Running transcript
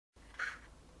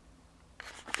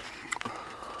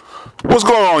What's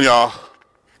going on, y'all?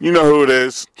 You know who it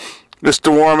is.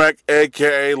 Mr. Warmack,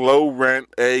 a.k.a. Low Rent,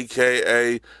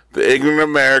 a.k.a. The Ignorant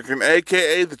American,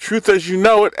 a.k.a. The Truth As You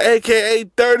Know It, a.k.a.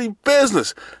 Dirty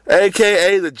Business,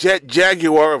 a.k.a. The Jet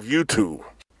Jaguar of YouTube.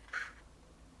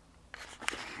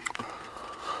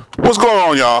 What's going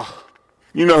on, y'all?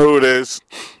 You know who it is.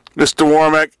 Mr.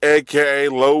 Warmack, a.k.a.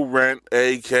 Low Rent,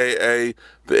 a.k.a.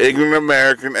 The Ignorant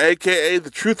American, a.k.a. The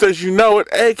Truth As You Know It,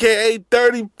 a.k.a.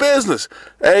 Dirty Business,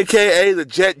 a.k.a. The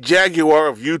Jet Jaguar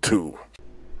of YouTube.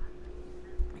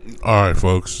 Alright,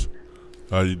 folks.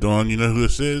 How you doing? You know who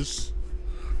this is?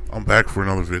 I'm back for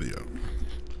another video.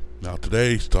 Now,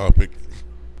 today's topic,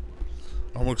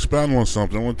 I'm going to expound on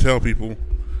something. I want to tell people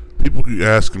keep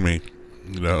asking me,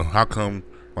 how come,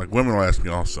 like women will ask me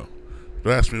also.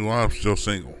 They'll ask me why I'm still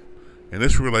single. And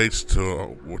this relates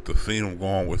to what the theme I'm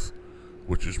going with,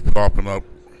 which is popping up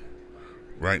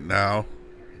right now.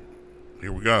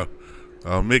 Here we go.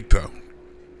 MGTOW.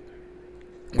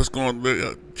 What's going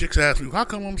on? Chicks ask me, how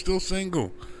come I'm still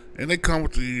single? And they come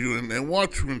to you and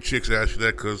watch when chicks ask you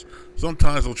that, because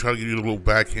sometimes they'll try to give you a little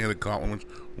backhanded compliments.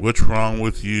 What's wrong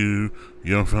with you?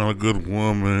 You don't find a good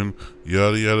woman.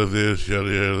 Yada, yada this, yada,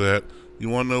 yada that. You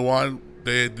want to know why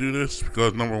they do this?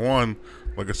 Because number one,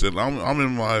 like I said, I'm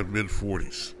in my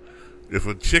mid-40s. If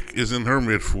a chick is in her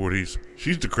mid-40s,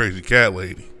 she's the crazy cat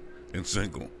lady and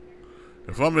single.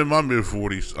 If I'm in my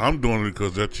mid-40s, I'm doing it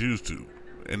because I choose to.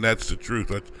 And that's the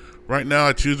truth. Right now,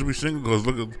 I choose to be single because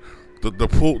look at the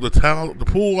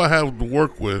pool I have to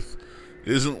work with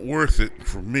isn't worth it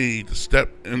for me to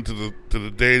step into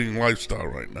the dating lifestyle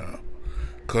right now.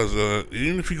 Because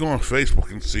even if you go on Facebook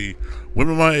and see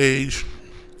women my age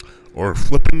are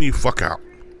flipping the fuck out.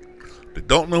 They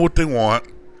don't know what they want.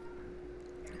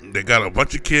 They got a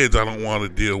bunch of kids I don't want to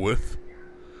deal with.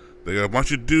 They got a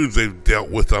bunch of dudes they've dealt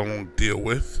with I don't want to deal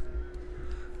with.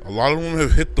 A lot of them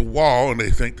have hit the wall and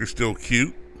they think they're still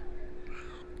cute.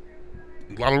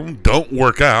 A lot of them don't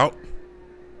work out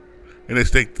and they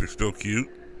think they're still cute.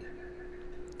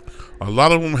 A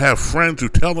lot of them have friends who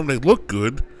tell them they look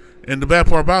good, and the bad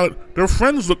part about it, their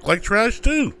friends look like trash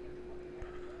too.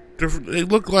 They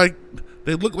look like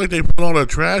they put on a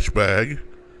trash bag,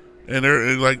 and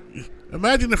they're like,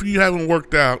 imagine if you haven't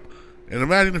worked out, and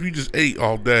imagine if you just ate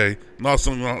all day, and all of a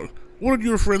sudden, what are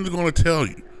your friends going to tell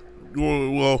you?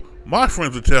 Well, my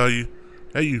friends would tell you,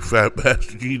 hey, you fat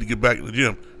bastard, you need to get back in the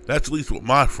gym. That's at least what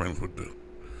my friends would do.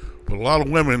 But a lot of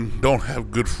women don't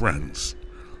have good friends.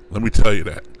 Let me tell you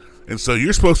that. And so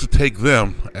you're supposed to take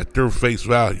them at their face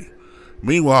value.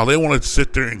 Meanwhile, they want to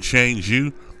sit there and change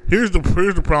you. Here's the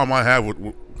problem I have with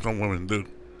what some women do.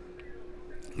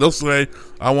 They'll say,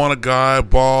 I want a guy,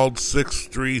 bald,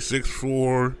 6'3",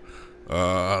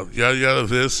 6'4", yada yada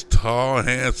this, tall,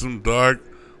 handsome, dark,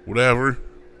 whatever.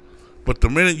 But the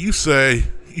minute you say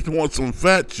you want some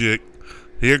fat chick,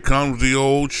 here comes the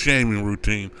old shaming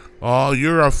routine. Oh,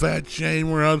 you're a fat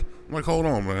shamer. I'm like, hold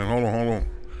on, man. Hold on.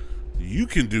 You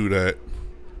can do that.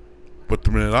 But the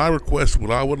minute I request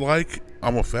what I would like,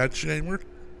 I'm a fat shamer.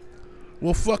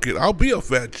 Well, fuck it. I'll be a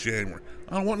fat shamer.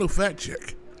 I don't want no fat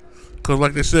chick. Because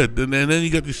like they said, and then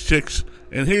you got these chicks,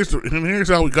 and here's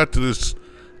how we got to this.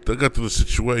 They got to the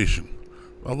situation.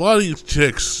 A lot of these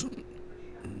chicks,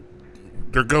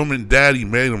 their government daddy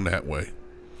made them that way.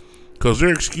 Because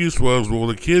their excuse was, well,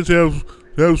 the kids have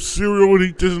cereal and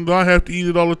eat this, and I have to eat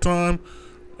it all the time,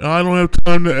 and I don't have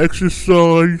time to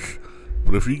exercise.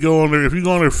 But if you go on their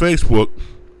Facebook,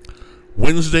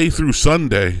 Wednesday through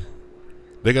Sunday,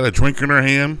 they got a drink in their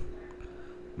hand.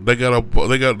 They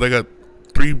got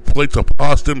 3 plates of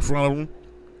pasta in front of them.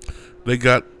 They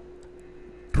got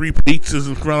 3 pizzas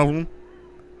in front of them.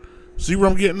 See where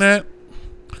I'm getting at?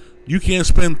 You can't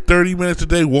spend 30 minutes a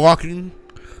day walking.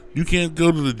 You can't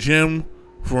go to the gym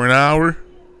for an hour.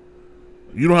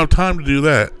 You don't have time to do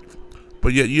that.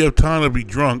 But yet you have time to be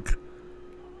drunk.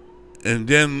 And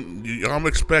then I'm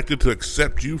expected to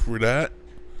accept you for that.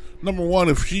 Number one,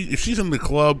 if she's in the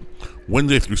club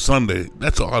Wednesday through Sunday,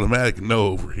 that's an automatic no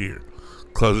over here.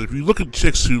 Because if you look at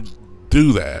chicks who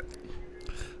do that,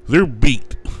 they're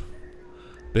beat.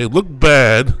 They look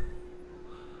bad.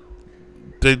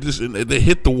 They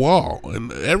hit the wall.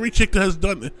 And every chick that has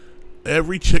done it,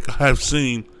 every chick I've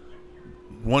seen,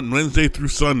 Wednesday through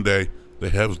Sunday,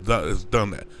 has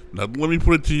done that. Now let me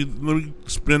put it to you. Let me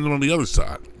spin it on the other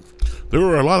side. There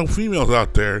are a lot of females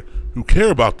out there who care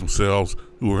about themselves,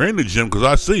 who are in the gym, because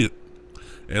I see it,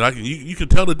 and you can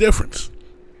tell the difference.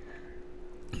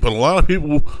 But a lot of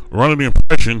people are under the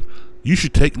impression you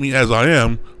should take me as I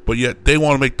am, but yet they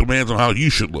want to make demands on how you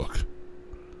should look.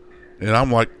 And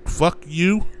I'm like, fuck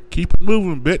you. Keep it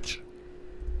moving, bitch.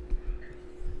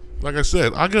 Like I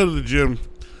said, I go to the gym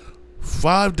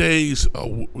 5 days a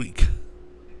week.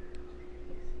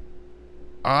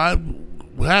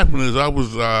 What happened is I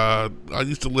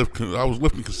used to lift. I was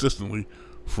lifting consistently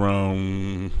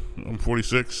from. I'm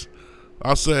 46.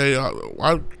 I'll say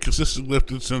I consistently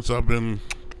lifted since I've been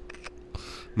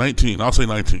 19. I'll say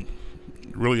 19.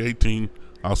 Really 18.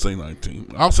 I'll say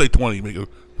 19. I'll say 20. Make it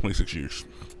 26 years.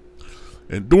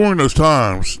 And during those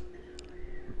times,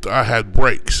 I had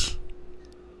breaks.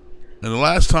 And the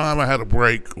last time I had a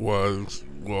break was,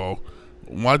 well,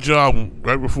 my job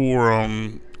right before,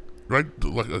 like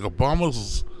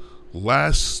Obama's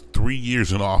last 3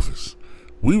 years in office.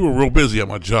 We were real busy at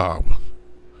my job.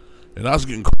 And I was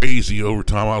getting crazy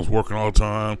overtime. I was working all the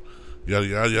time, yada,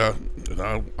 yada, yada. And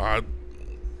I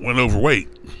went overweight.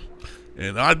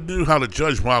 And I knew how to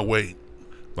judge my weight.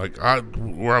 Like,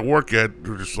 where I work at,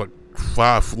 there's just like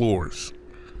 5 floors.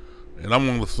 And I'm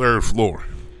on the 3rd floor.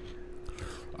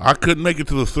 I couldn't make it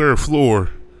to the 3rd floor.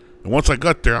 And once I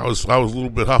got there, I was a little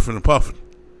bit huffing and puffing.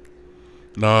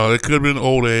 No, it could have been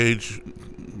old age,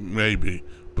 maybe.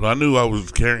 But I knew I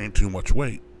was carrying too much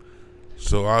weight.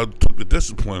 So I took the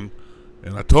discipline,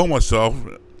 and I told myself,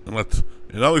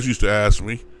 and others used to ask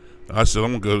me, I said,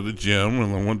 I'm going to go to the gym,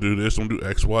 and I'm going to do this, I'm going to do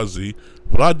X, Y, Z.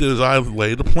 What I did is I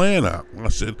laid a plan out. I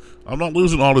said, I'm not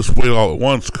losing all this weight all at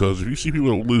once, because if you see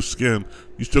people with loose skin,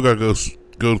 you still got to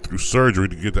go through surgery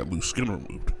to get that loose skin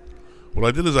removed. What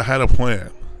I did is I had a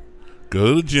plan. Go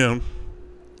to the gym.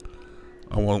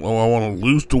 I want to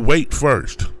lose the weight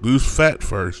first, lose fat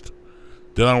first.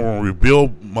 Then I want to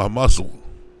rebuild my muscle.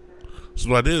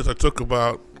 So what I did is I took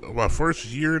about my first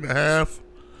year and a half,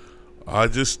 I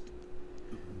just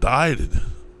dieted.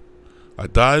 I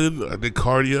dieted, I did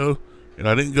cardio, and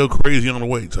I didn't go crazy on the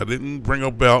weights. I didn't bring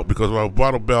a belt, because if I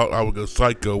brought a belt, I would go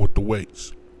psycho with the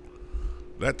weights.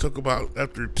 That took about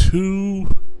 2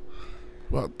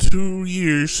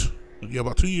 years. Yeah,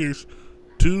 about 2 years.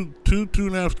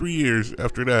 2.5, 3 years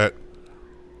after that,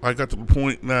 I got to the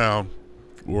point now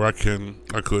where I could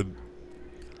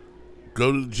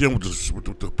go to the gym with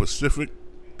the specific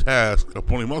task of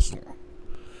putting muscle on.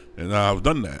 And I've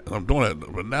done that, and I'm doing that.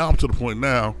 But now I'm to the point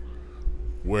now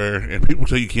where, and people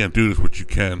say you can't do this, but you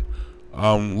can.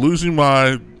 I'm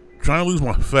trying to lose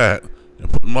my fat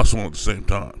and put muscle on at the same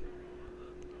time.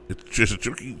 It's just a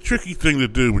tricky thing to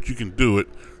do, but you can do it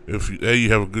if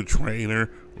you have a good trainer,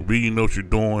 or B, you know what you're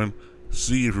doing,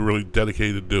 C, if you're really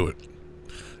dedicated to do it.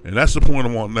 And that's the point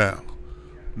I'm on now.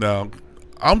 Now,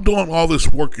 I'm doing all this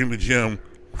work in the gym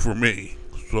for me,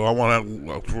 so I want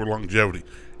to have for longevity.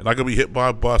 And I could be hit by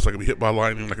a bus, I could be hit by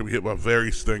lightning, I could be hit by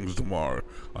various things tomorrow.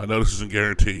 I know this isn't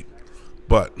guaranteed.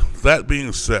 But that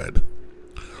being said,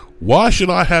 why should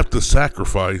I have to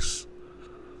sacrifice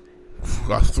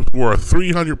for a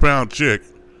 300-pound chick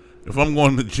if I'm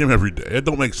going to the gym every day? It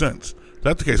don't make sense. If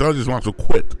that's the case, I just want to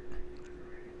quit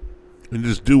and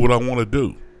just do what I want to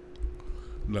do.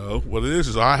 No, what it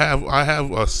is I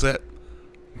have a set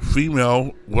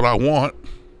female what I want,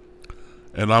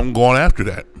 and I'm going after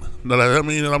that. Now, does that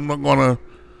mean that I'm not going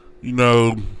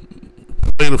to,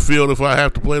 play the field if I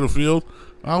have to play the field?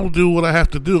 I'll do what I have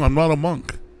to do. I'm not a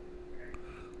monk.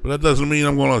 But that doesn't mean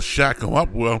I'm going to shack them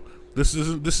up. Well, this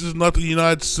is not the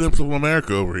United States of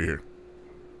America over here.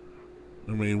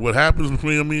 I mean, what happens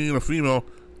between me and a female,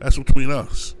 that's between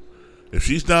us. If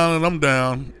she's down and I'm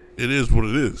down, it is what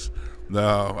it is.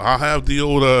 Now, I'll have the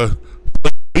old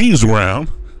bees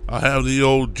around. I'll have the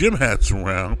old gym hats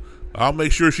around. I'll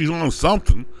make sure she's on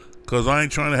something, because I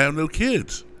ain't trying to have no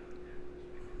kids.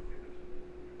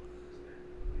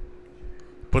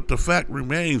 But the fact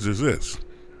remains is this.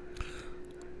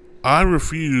 I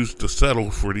refuse to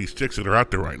settle for these chicks that are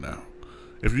out there right now.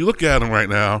 If you look at them right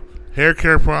now, hair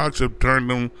care products have turned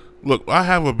them. Look, I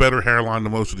have a better hairline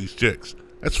than most of these chicks.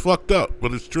 That's fucked up,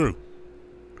 but it's true.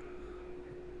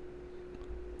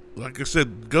 Like I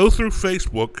said, go through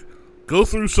Facebook, go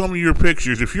through some of your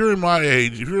pictures. If you're in my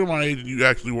age, and you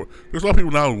actually work, there's a lot of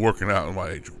people now working out in my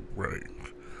age range.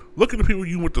 Look at the people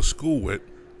you went to school with,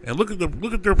 and look at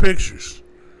their pictures.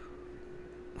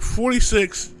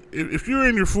 46. If you're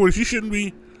in your 40s,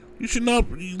 you should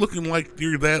not be looking like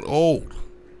you're that old.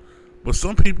 But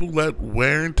some people let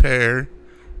wear and tear,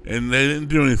 and they didn't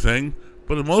do anything.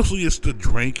 But mostly it's the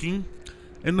drinking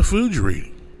and the food you're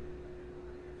eating.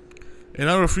 And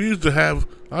I refuse to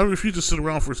sit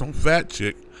around for some fat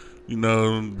chick,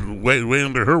 way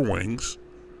under her wings.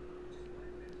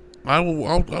 I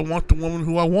want the woman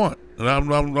who I want, and I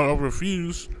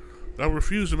refuse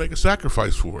to make a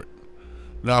sacrifice for it.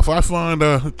 Now, if I find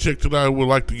a chick that I would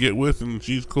like to get with and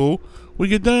she's cool, we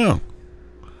get down.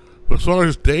 But as far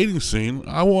as dating scene,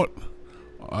 I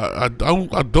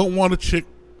don't want a chick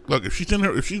look, if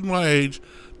she's my age,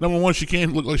 number one, she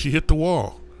can't look like she hit the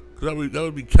wall. That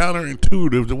would be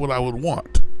counterintuitive to what I would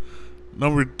want.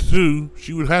 Number two,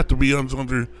 she would have to be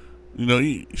under,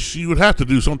 she would have to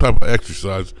do some type of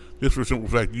exercise just for the simple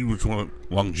fact you just want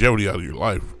longevity out of your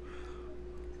life.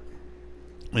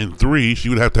 And three, she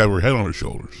would have to have her head on her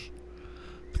shoulders.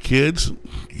 The kids,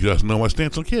 you guys know my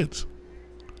stance on kids.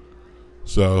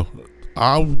 So,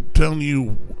 I'm telling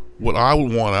you what I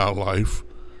would want out of life.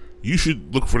 You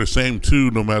should look for the same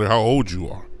too, no matter how old you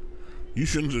are. You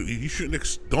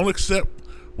shouldn't. Don't accept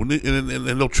when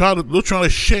they'll try to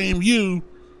shame you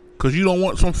because you don't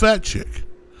want some fat chick.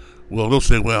 Well, they'll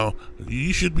say, well,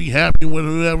 you should be happy with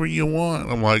whoever you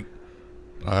want. I'm like,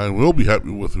 I will be happy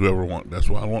with whoever I want. That's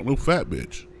why I want no fat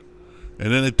bitch.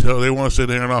 And then they want to say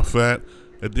they're not fat.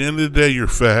 At the end of the day, you're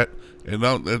fat. And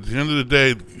at the end of the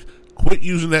day, quit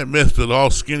using that myth that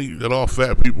all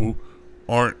fat people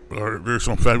aren't, or there's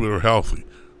some fat people that are healthy.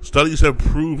 Studies have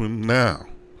proven now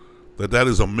that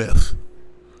is a myth.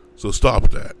 So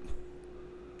stop that.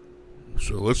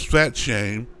 So let's fat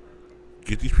shame,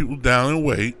 get these people down in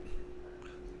weight,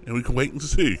 and we can wait and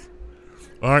see.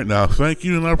 All right, now, thank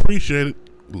you, and I appreciate it.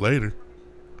 Later.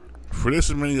 For this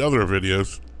and many other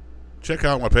videos, check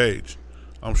out my page.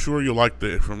 I'm sure you'll like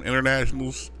it, from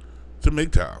internationals to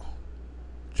MGTOW.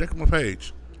 Check out my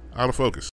page. Out of focus.